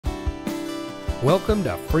Welcome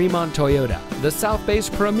to Fremont Toyota, the South Bay's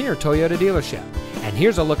premier Toyota dealership. And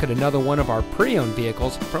here's a look at another one of our pre-owned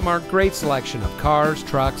vehicles from our great selection of cars,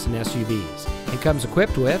 trucks, and SUVs. It comes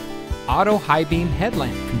equipped with auto high beam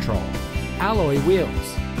headlamp control, alloy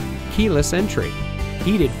wheels, keyless entry,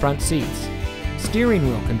 heated front seats, steering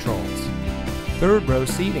wheel controls, third row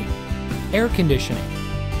seating, air conditioning,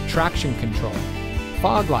 traction control,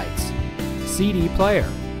 fog lights, CD player,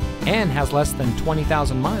 and has less than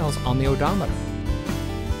 20,000 miles on the odometer.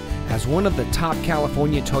 As one of the top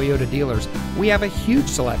California Toyota dealers, we have a huge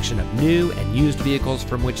selection of new and used vehicles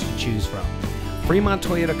from which to choose from. Fremont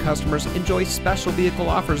Toyota customers enjoy special vehicle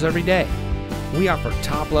offers every day. We offer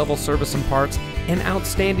top-level service and parts and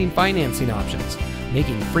outstanding financing options,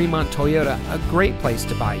 making Fremont Toyota a great place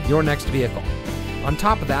to buy your next vehicle. On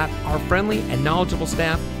top of that, our friendly and knowledgeable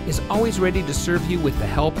staff is always ready to serve you with the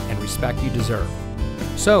help and respect you deserve.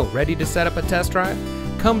 So, ready to set up a test drive?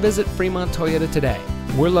 Come visit Fremont Toyota today.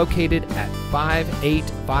 We're located at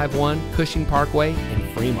 5851 Cushing Parkway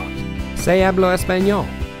in Fremont. Se hablo español.